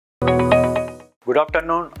Good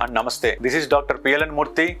afternoon and namaste. This is Dr. PLN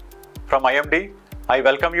Murthy from IMD. I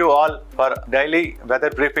welcome you all for daily weather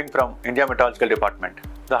briefing from India Meteorological Department.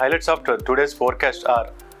 The highlights of today's forecast are: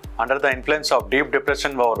 under the influence of deep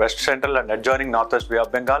depression over west central and adjoining northwest Bay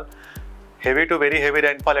of Bengal, heavy to very heavy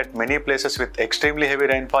rainfall at many places with extremely heavy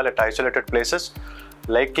rainfall at isolated places,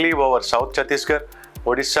 likely over South Chhattisgarh,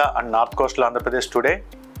 Odisha and North Coastal Andhra Pradesh today,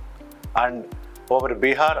 and over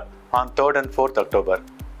Bihar on 3rd and 4th October.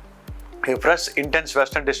 A fresh intense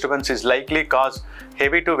western disturbance is likely cause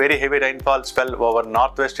heavy to very heavy rainfall spell over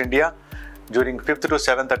northwest India during 5th to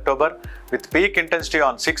 7th October with peak intensity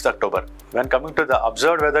on 6th October. When coming to the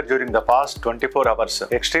observed weather during the past 24 hours,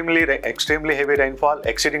 extremely heavy rainfall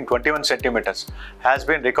exceeding 21 centimeters has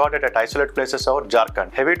been recorded at isolated places over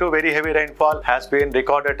Jharkhand. Heavy to very heavy rainfall has been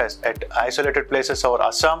recorded at isolated places over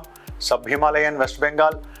Assam, Sub-Himalayan West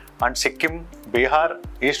Bengal and Sikkim, Bihar,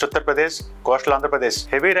 East Uttar Pradesh, Coastal Andhra Pradesh.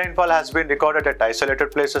 Heavy rainfall has been recorded at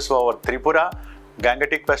isolated places over Tripura,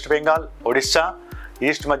 Gangetic West Bengal, Odisha,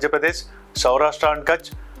 East Madhya Pradesh, Saurashtra and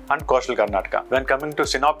Kutch and Coastal Karnataka. When coming to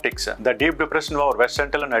synoptics, the deep depression over west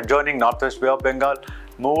central and adjoining northwest Bay of Bengal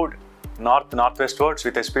moved north-northwestwards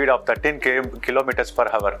with a speed of 13 km per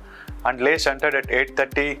hour and lay centered at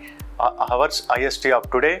 8:30 hours IST of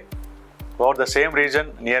today over the same region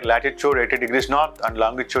near latitude 80 degrees north and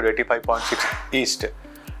longitude 85.6 east,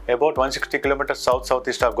 about 160 km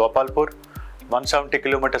south-southeast of Gopalpur, 170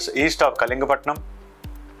 km east of Kalingapatnam,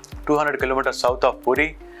 200 km south of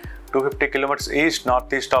Puri, 250 km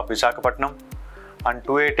east-northeast of Visakhapatnam and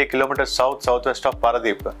 280 km south-southwest of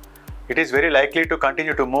Paradip. It is very likely to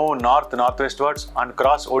continue to move north-northwestwards and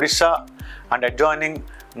cross Odisha and adjoining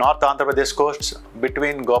North Andhra Pradesh coasts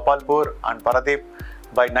between Gopalpur and Paradip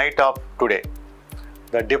by night of today.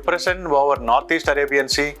 The depression over Northeast Arabian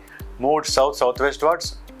Sea moved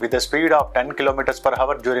south-southwestwards with a speed of 10 km per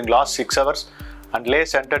hour during last 6 hours and lay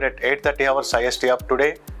centered at 8:30 hours IST of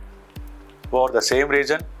today over the same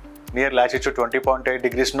region near latitude 20.8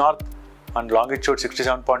 degrees north and longitude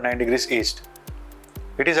 67.9 degrees east.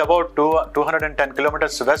 It is about 210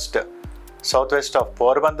 km west southwest of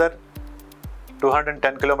Porbandar,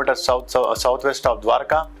 210 km southwest of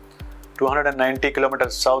Dwarka, 290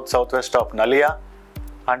 km south-southwest of Nalia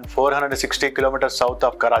and 460 km south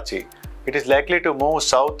of Karachi. It is likely to move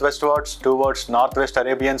southwestwards towards northwest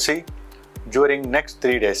Arabian Sea during next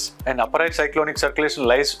 3 days. An upper air cyclonic circulation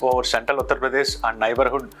lies over central Uttar Pradesh and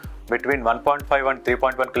neighborhood between 1.5 and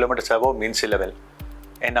 3.1 km above mean sea level.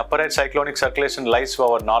 An upper air cyclonic circulation lies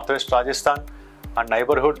over northwest Rajasthan and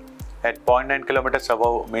neighborhood at 0.9 km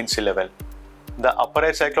above mean sea level. The upper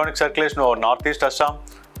air cyclonic circulation over northeast Assam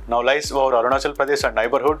now lies over Arunachal Pradesh and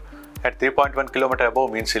neighborhood at 3.1 km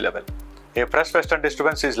above mean sea level. A fresh western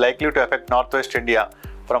disturbance is likely to affect northwest India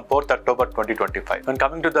from 4th October 2025. When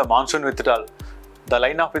coming to the monsoon withdrawal, the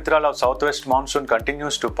line of withdrawal of southwest monsoon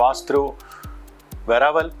continues to pass through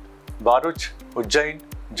Veraval, Bharuch, Ujjain,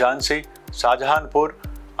 Jhansi, Shahjahanpur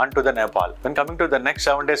and to the Nepal. When coming to the next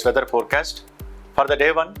 7 days weather forecast, for the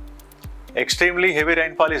day 1, extremely heavy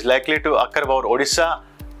rainfall is likely to occur over Odisha,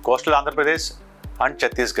 Coastal Andhra Pradesh and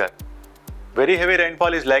Chhattisgarh. Very heavy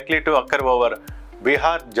rainfall is likely to occur over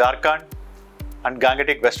Bihar, Jharkhand and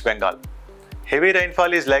Gangetic West Bengal. Heavy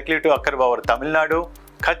rainfall is likely to occur over Tamil Nadu,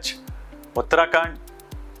 Kutch, Uttarakhand,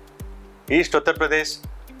 East Uttar Pradesh,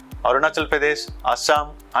 Arunachal Pradesh,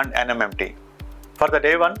 Assam and NMMT. For the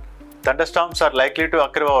day 1, thunderstorms are likely to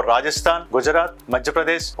occur over Rajasthan, Gujarat, Madhya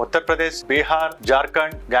Pradesh, Uttar Pradesh, Bihar,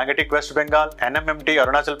 Jharkhand, Gangetic West Bengal, NMMT,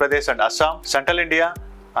 Arunachal Pradesh and Assam, Central India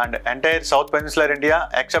and entire South Peninsular India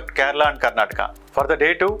except Kerala and Karnataka. For the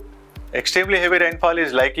day 2, extremely heavy rainfall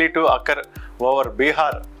is likely to occur over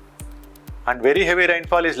Bihar and very heavy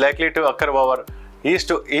rainfall is likely to occur over east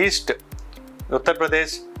to east Uttar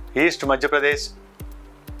Pradesh, East Madhya Pradesh,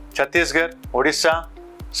 Chhattisgarh, Odisha,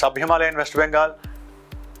 Sub-Himalayan West Bengal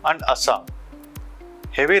and Assam.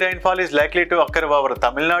 Heavy rainfall is likely to occur over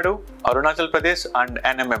Tamil Nadu, Arunachal Pradesh and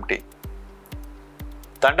NMMT.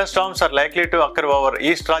 Thunderstorms are likely to occur over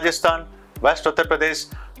East Rajasthan, West Uttar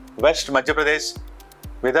Pradesh, West Madhya Pradesh,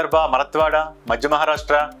 Vidarbha, Marathwada, Madhya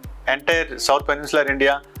Maharashtra, entire South Peninsular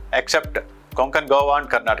India except Konkan, Goa and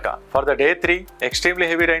Karnataka. For the day 3, extremely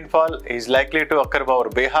heavy rainfall is likely to occur over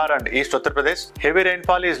Bihar and East Uttar Pradesh. Heavy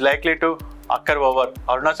rainfall is likely to occur over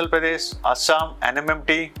Arunachal Pradesh, Assam,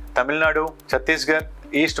 NMMT, Tamil Nadu, Chhattisgarh,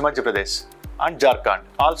 East Madhya Pradesh and Jharkhand.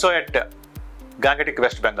 Also at Gangetic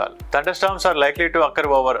West Bengal. Thunderstorms are likely to occur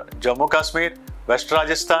over Jammu Kashmir, West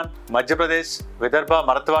Rajasthan, Madhya Pradesh, Vidarbha,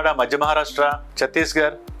 Marathwada, Madhya Maharashtra,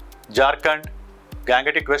 Chhattisgarh, Jharkhand,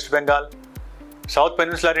 Gangetic West Bengal, South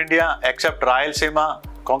Peninsular India except Rayalaseema,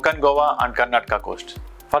 Konkan, Goa and Karnataka coast.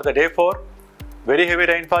 For the day 4, Very heavy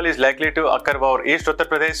rainfall is likely to occur over East Uttar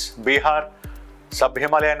Pradesh, Bihar,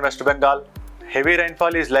 Sub-Himalayan West Bengal. Heavy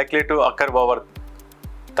rainfall is likely to occur over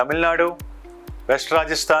Tamil Nadu, West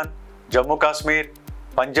Rajasthan, Jammu Kashmir,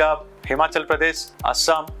 Punjab, Himachal Pradesh,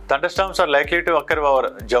 Assam. Thunderstorms are likely to occur over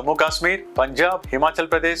Jammu Kashmir, Punjab, Himachal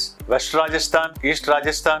Pradesh, West Rajasthan, East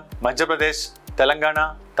Rajasthan, Madhya Pradesh,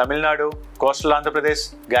 Telangana, Tamil Nadu, Coastal Andhra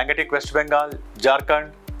Pradesh, Gangetic West Bengal,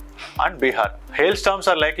 Jharkhand, and Bihar. Hailstorms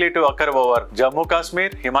are likely to occur over Jammu Kashmir,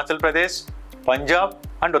 Himachal Pradesh, Punjab,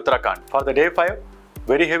 and Uttarakhand. For the day 5,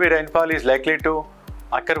 very heavy rainfall is likely to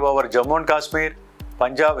occur over Jammu and Kashmir,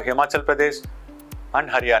 Punjab, Himachal Pradesh, and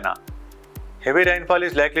Haryana. Heavy rainfall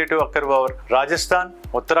is likely to occur over Rajasthan,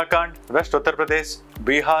 Uttarakhand, West Uttar Pradesh,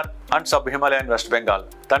 Bihar, and Sub-Himalayan West Bengal.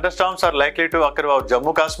 Thunderstorms are likely to occur over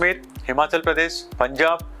Jammu Kashmir, Himachal Pradesh,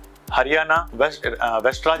 Punjab, Haryana,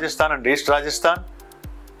 West Rajasthan and East Rajasthan,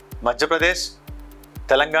 Madhya Pradesh,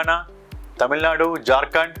 Telangana, Tamil Nadu,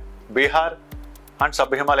 Jharkhand, Bihar, and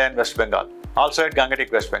Sub-Himalayan West Bengal. Also at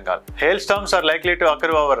Gangetic West Bengal. Hailstorms are likely to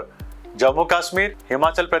occur over Jammu Kashmir,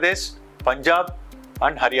 Himachal Pradesh, Punjab,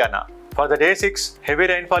 and Haryana. For the day 6, heavy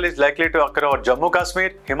rainfall is likely to occur over Jammu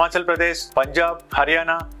Kashmir, Himachal Pradesh, Punjab,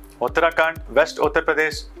 Haryana, Uttarakhand, West Uttar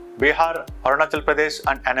Pradesh, Bihar, Arunachal Pradesh,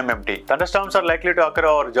 and NMMT. Thunderstorms are likely to occur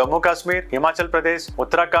over Jammu Kashmir, Himachal Pradesh,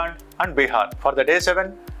 Uttarakhand, and Bihar. For the day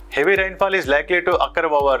 7, heavy rainfall is likely to occur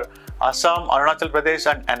over Assam, Arunachal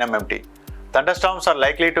Pradesh, and NMMT. Thunderstorms are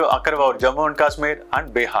likely to occur over Jammu and Kashmir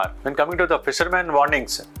and Bihar. When coming to the fishermen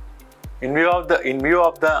warnings, in view of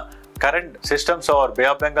the current systems over Bay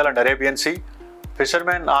of Bengal and Arabian Sea,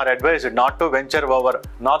 fishermen are advised not to venture over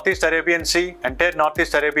Northeast Arabian Sea, entire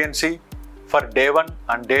Northeast Arabian Sea for day 1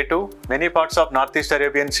 and day 2, many parts of Northeast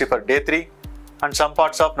Arabian Sea for day 3, and some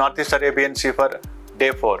parts of Northeast Arabian Sea for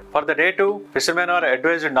day 4. For the day 2, fishermen are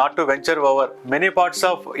advised not to venture over many parts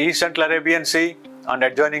of East Central Arabian Sea and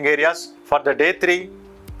adjoining areas. For the day 3,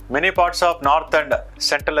 many parts of North and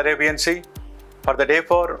Central Arabian Sea. For the day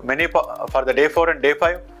 4 and day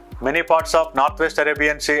 5, many parts of Northwest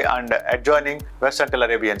Arabian Sea and adjoining West Central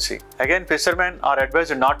Arabian Sea. Again, fishermen are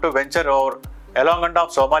advised not to venture over along and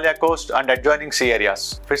off Somalia coast and adjoining sea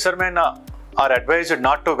areas. Fishermen are advised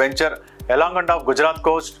not to venture along and off Gujarat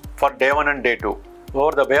coast for day 1 and day 2.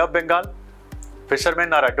 Over the Bay of Bengal,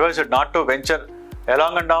 fishermen are advised not to venture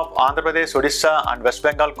along and off Andhra Pradesh, Odisha, and West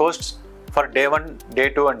Bengal coasts for day 1, day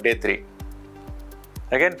 2, and day 3.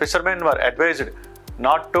 Again, fishermen were advised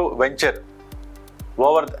not to venture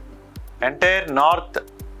over the entire North and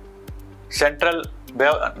Central Bay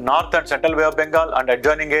of Bengal and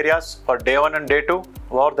adjoining areas for day 1 and day 2,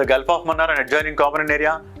 over the Gulf of Mannar and adjoining common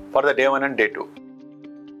area for the day 1 and day 2.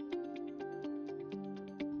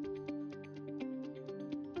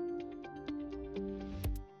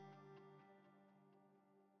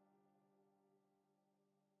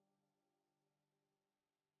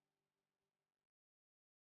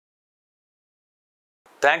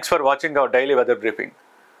 Thanks for watching our daily weather briefing.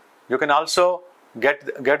 You can also get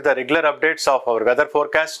the regular updates of our weather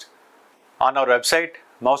forecast on our website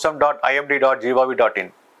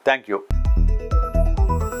mousam.imd.gov.in. Thank you.